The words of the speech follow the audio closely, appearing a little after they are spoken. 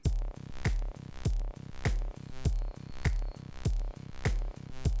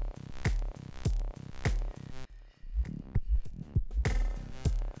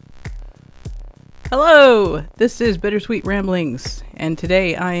Hello, this is Bittersweet Ramblings, and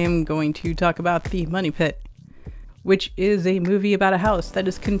today I am going to talk about The Money Pit, which is a movie about a house that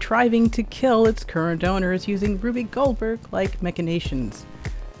is contriving to kill its current owners using Ruby Goldberg-like machinations.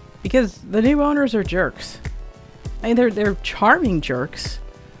 Because the new owners are jerks. I mean, they're charming jerks,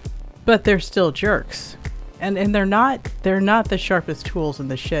 but they're still jerks. And they're not the sharpest tools in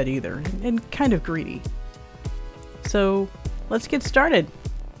the shed either, and kind of greedy. So, let's get started.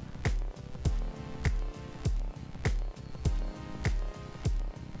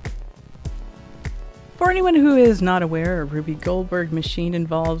 For anyone who is not aware, a Ruby Goldberg machine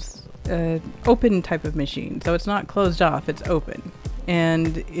involves an open type of machine. So it's not closed off, it's open.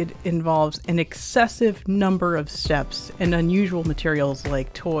 And it involves an excessive number of steps and unusual materials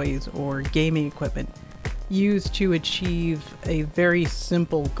like toys or gaming equipment used to achieve a very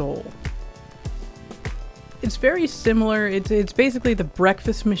simple goal. It's very similar, it's basically the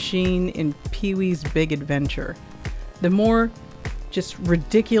breakfast machine in Pee-wee's Big Adventure. The more just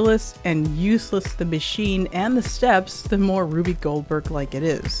ridiculous and useless the machine and the steps, the more Ruby Goldberg-like it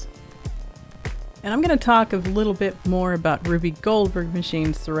is. And I'm going to talk a little bit more about Ruby Goldberg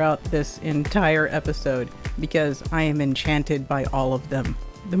machines throughout this entire episode, because I am enchanted by all of them.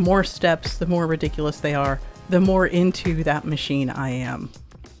 The more steps, the more ridiculous they are, the more into that machine I am.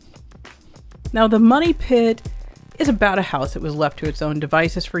 Now, The Money Pit is about a house that was left to its own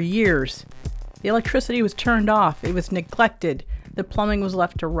devices for years. The electricity was turned off, it was neglected, the plumbing was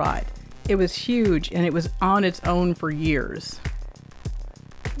left to rot. It was huge, and it was on its own for years.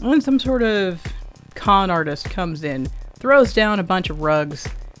 When some sort of con artist comes in, throws down a bunch of rugs,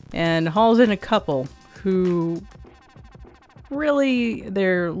 and hauls in a couple who really,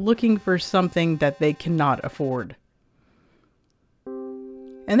 they're looking for something that they cannot afford.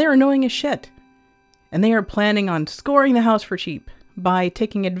 And they're annoying as shit. And they are planning on scoring the house for cheap by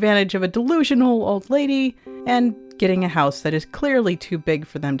taking advantage of a delusional old lady and getting a house that is clearly too big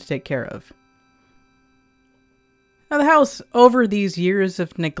for them to take care of. Now, the house, over these years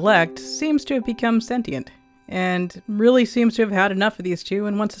of neglect, seems to have become sentient, and really seems to have had enough of these two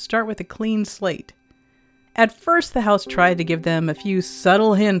and wants to start with a clean slate. At first, the house tried to give them a few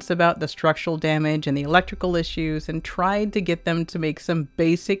subtle hints about the structural damage and the electrical issues, and tried to get them to make some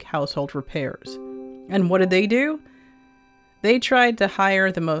basic household repairs. And what did they do? They tried to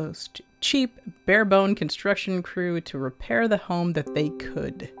hire the most cheap, bare-bone construction crew to repair the home that they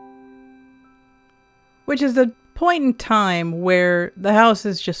could. Which is a point in time where the house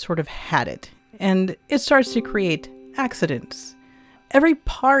has just sort of had it, and it starts to create accidents. Every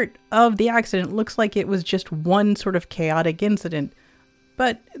part of the accident looks like it was just one sort of chaotic incident,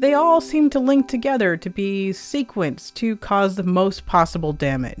 but they all seem to link together to be sequenced to cause the most possible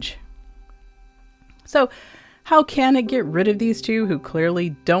damage. So, how can it get rid of these two who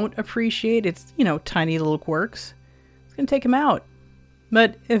clearly don't appreciate its, tiny little quirks? It's going to take them out.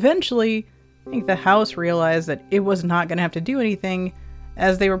 But eventually, I think the house realized that it was not going to have to do anything,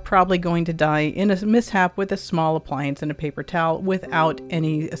 as they were probably going to die in a mishap with a small appliance and a paper towel without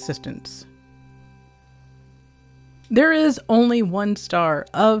any assistance. There is only one star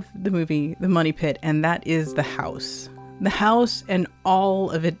of the movie The Money Pit, and that is the house. The house and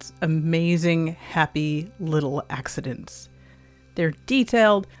all of its amazing, happy little accidents. They're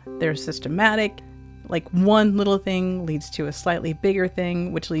detailed, they're systematic, like one little thing leads to a slightly bigger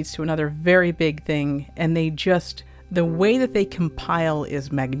thing, which leads to another very big thing, and the way that they compile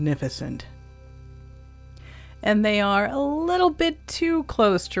is magnificent. And they are a little bit too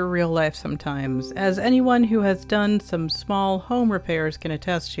close to real life sometimes, as anyone who has done some small home repairs can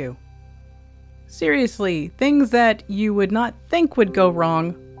attest to. Seriously, things that you would not think would go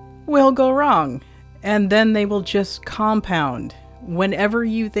wrong will go wrong, and then they will just compound. Whenever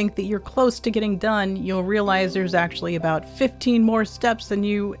you think that you're close to getting done, you'll realize there's actually about 15 more steps than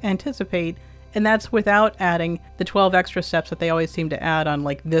you anticipate, and that's without adding the 12 extra steps that they always seem to add on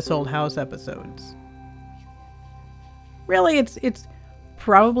like This Old House episodes. Really, it's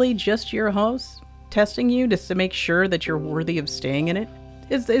probably just your host testing you just to make sure that you're worthy of staying in it.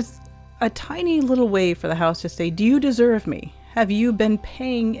 It's a tiny little way for the house to say, do you deserve me? Have you been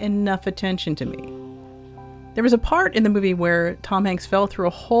paying enough attention to me? There was a part in the movie where Tom Hanks fell through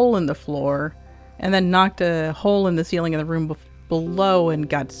a hole in the floor and then knocked a hole in the ceiling in the room below and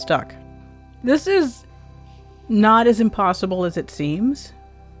got stuck. This is not as impossible as it seems.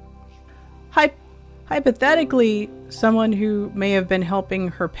 Hypothetically, someone who may have been helping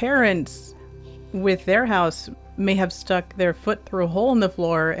her parents with their house may have stuck their foot through a hole in the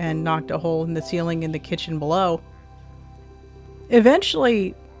floor and knocked a hole in the ceiling in the kitchen below.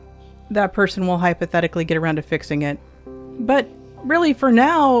 Eventually, that person will hypothetically get around to fixing it. But really, for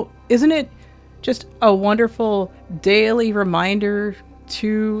now, isn't it just a wonderful daily reminder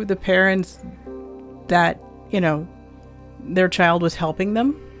to the parents that, their child was helping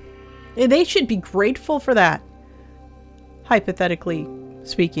them. They should be grateful for that. Hypothetically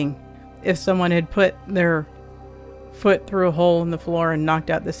speaking, if someone had put their foot through a hole in the floor and knocked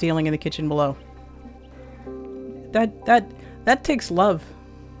out the ceiling in the kitchen below. That takes love.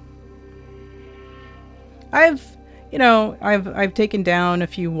 I've taken down a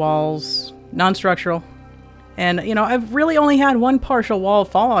few walls, non-structural, and I've really only had one partial wall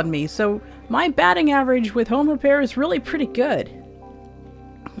fall on me, so my batting average with home repair is really pretty good.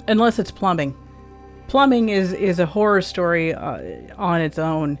 Unless it's plumbing. Plumbing is a horror story on its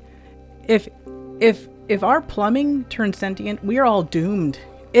own. If our plumbing turns sentient, we are all doomed.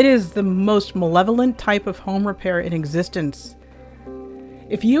 It is the most malevolent type of home repair in existence.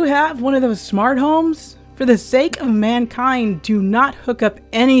 If you have one of those smart homes, for the sake of mankind, do not hook up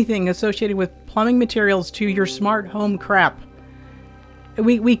anything associated with plumbing materials to your smart home crap.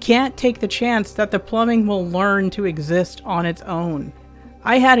 We can't take the chance that the plumbing will learn to exist on its own.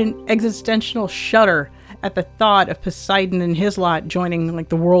 I had an existential shudder at the thought of Poseidon and his lot joining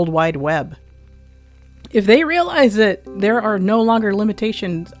the World Wide Web. If they realize that there are no longer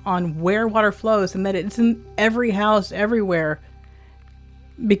limitations on where water flows and that it's in every house everywhere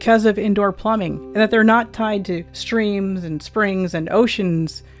because of indoor plumbing, and that they're not tied to streams and springs and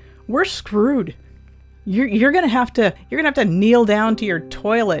oceans, we're screwed. You're gonna have to kneel down to your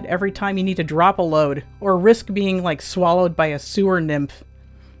toilet every time you need to drop a load, or risk being swallowed by a sewer nymph.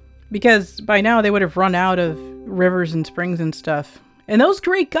 Because by now they would have run out of rivers and springs and stuff. And those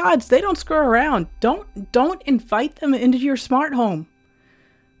great gods, they don't screw around. Don't invite them into your smart home.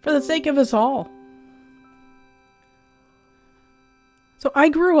 For the sake of us all. So I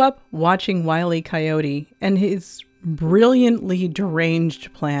grew up watching Wile E. Coyote and his brilliantly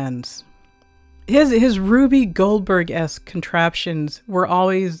deranged plans. His Ruby Goldberg-esque contraptions were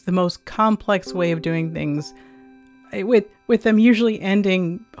always the most complex way of doing things, with them usually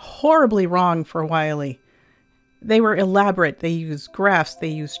ending horribly wrong for Wile E. They were elaborate. They used graphs, they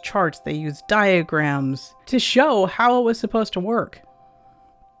used charts, they used diagrams to show how it was supposed to work.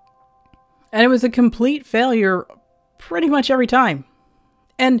 And it was a complete failure pretty much every time.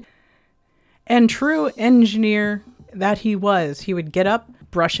 And true engineer that he was, he would get up,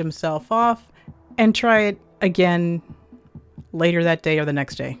 brush himself off, and try it again later that day or the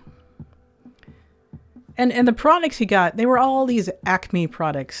next day. And the products he got, they were all these Acme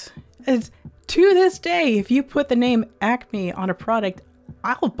products. To this day, if you put the name Acme on a product,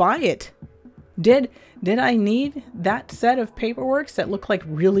 I'll buy it. Did I need that set of paperworks that look like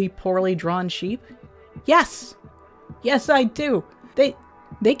really poorly drawn sheep? Yes. Yes, I do.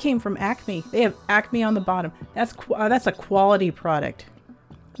 They came from Acme. They have Acme on the bottom. That's a quality product.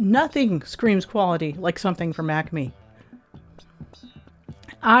 Nothing screams quality like something from Acme.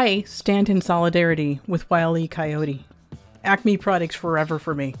 I stand in solidarity with Wile E. Coyote. Acme products forever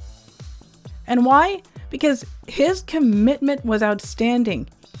for me. And why? Because his commitment was outstanding.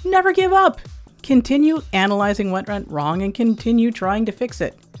 Never give up. Continue analyzing what went wrong and continue trying to fix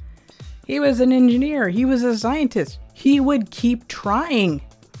it. He was an engineer. He was a scientist. He would keep trying.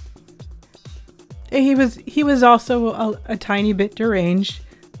 He was also a tiny bit deranged,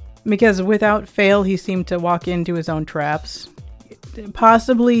 because without fail he seemed to walk into his own traps.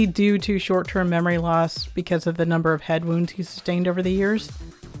 Possibly due to short-term memory loss because of the number of head wounds he sustained over the years.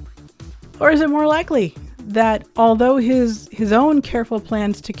 Or is it more likely that although his own careful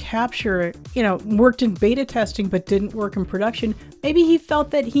plans to capture, worked in beta testing but didn't work in production, maybe he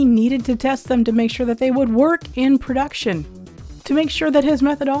felt that he needed to test them to make sure that they would work in production, to make sure that his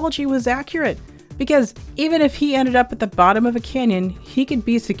methodology was accurate. Because even if he ended up at the bottom of a canyon, he could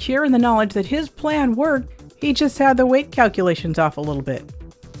be secure in the knowledge that his plan worked. He just had the weight calculations off a little bit.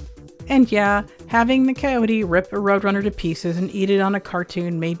 And yeah, having the coyote rip a Roadrunner to pieces and eat it on a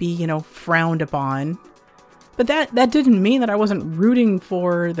cartoon may be, frowned upon. But that didn't mean that I wasn't rooting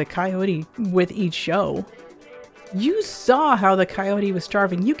for the coyote with each show. You saw how the coyote was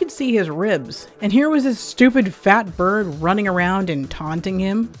starving. You could see his ribs. And here was this stupid fat bird running around and taunting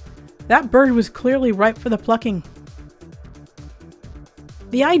him. That bird was clearly ripe for the plucking.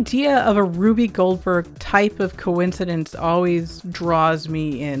 The idea of a Ruby Goldberg type of coincidence always draws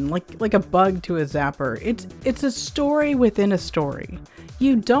me in, like a bug to a zapper. It's a story within a story.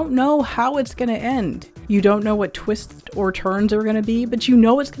 You don't know how it's going to end. You don't know what twists or turns are going to be, but you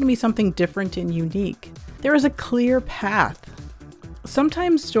know it's going to be something different and unique. There is a clear path.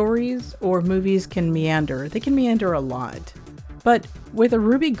 Sometimes stories or movies can meander. They can meander a lot. But with a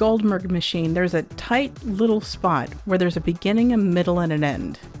Ruby Goldberg machine, there's a tight little spot where there's a beginning, a middle, and an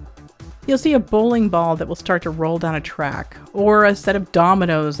end. You'll see a bowling ball that will start to roll down a track, or a set of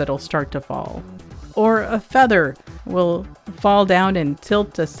dominoes that'll start to fall, or a feather will fall down and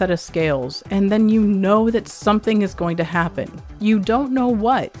tilt a set of scales, and then you know that something is going to happen. You don't know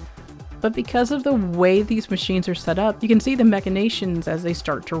what, but because of the way these machines are set up, you can see the machinations as they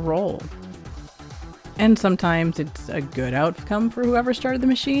start to roll. And sometimes it's a good outcome for whoever started the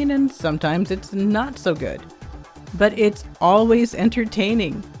machine, and sometimes it's not so good. But it's always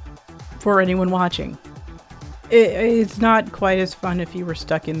entertaining for anyone watching. It's not quite as fun if you were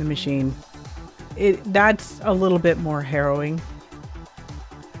stuck in the machine. That's a little bit more harrowing.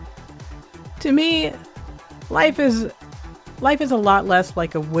 To me, life is a lot less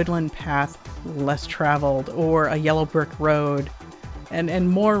like a woodland path, less traveled, or a yellow brick road, and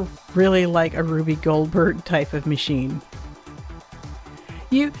more really like a Ruby Goldberg type of machine.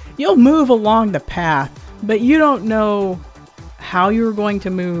 You'll move along the path, but you don't know how you're going to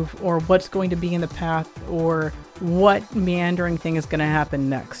move, or what's going to be in the path, or what meandering thing is going to happen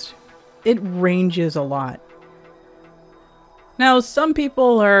next. It ranges a lot. Now, some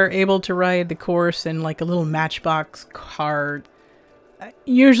people are able to ride the course in like a little Matchbox cart.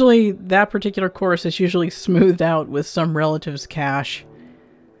 Usually, that particular course is usually smoothed out with some relative's cash.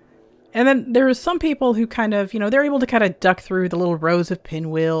 And then there are some people who kind of, they're able to kind of duck through the little rows of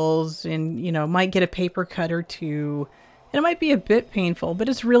pinwheels and, might get a paper cut or two. And it might be a bit painful, but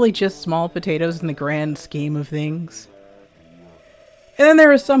it's really just small potatoes in the grand scheme of things. And then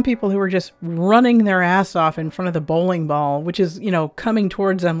there are some people who are just running their ass off in front of the bowling ball, which is, coming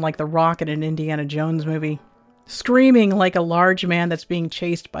towards them like the Rock in an Indiana Jones movie. Screaming like a large man that's being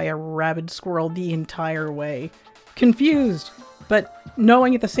chased by a rabid squirrel the entire way. Confused, but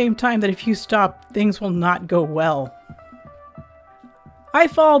knowing at the same time that if you stop, things will not go well. I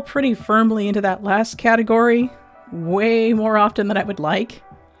fall pretty firmly into that last category, way more often than I would like.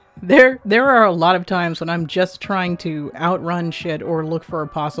 There are a lot of times when I'm just trying to outrun shit or look for a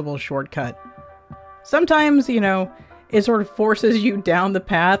possible shortcut. Sometimes, it sort of forces you down the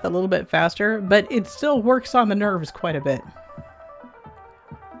path a little bit faster, but it still works on the nerves quite a bit.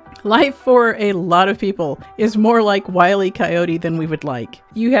 Life for a lot of people is more like Wile E. Coyote than we would like.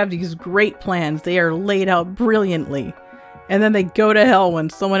 You have these great plans, they are laid out brilliantly, and then they go to hell when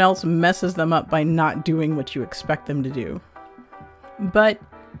someone else messes them up by not doing what you expect them to do. But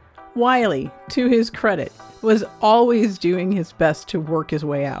Wile, to his credit, was always doing his best to work his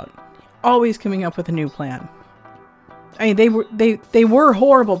way out. Always coming up with a new plan. I mean, they were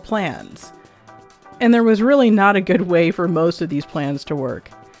horrible plans. And there was really not a good way for most of these plans to work.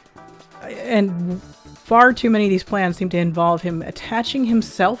 And far too many of these plans seem to involve him attaching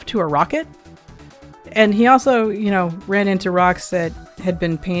himself to a rocket. And he also, ran into rocks that had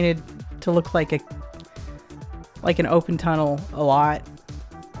been painted to look like an open tunnel a lot.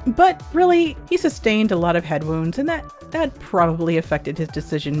 But really, he sustained a lot of head wounds, and that probably affected his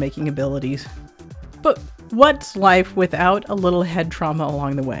decision-making abilities. But what's life without a little head trauma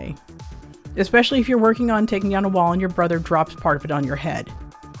along the way? Especially if you're working on taking down a wall and your brother drops part of it on your head.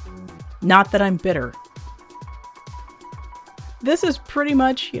 Not that I'm bitter. This is pretty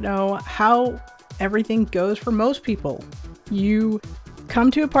much, how everything goes for most people. You come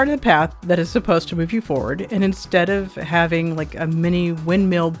to a part of the path that is supposed to move you forward, and instead of having like a mini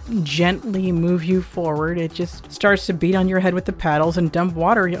windmill gently move you forward, it just starts to beat on your head with the paddles and dump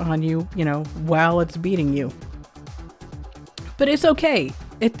water on you, while it's beating you. But it's okay.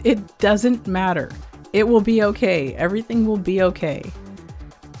 It doesn't matter. It will be okay. Everything will be okay.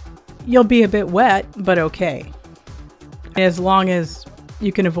 You'll be a bit wet, but okay. As long as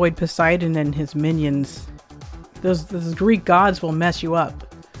you can avoid Poseidon and his minions, those Greek gods will mess you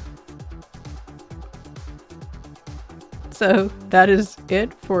up. So that is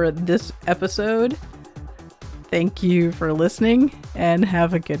it for this episode. Thank you for listening, and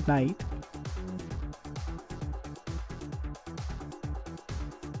have a good night.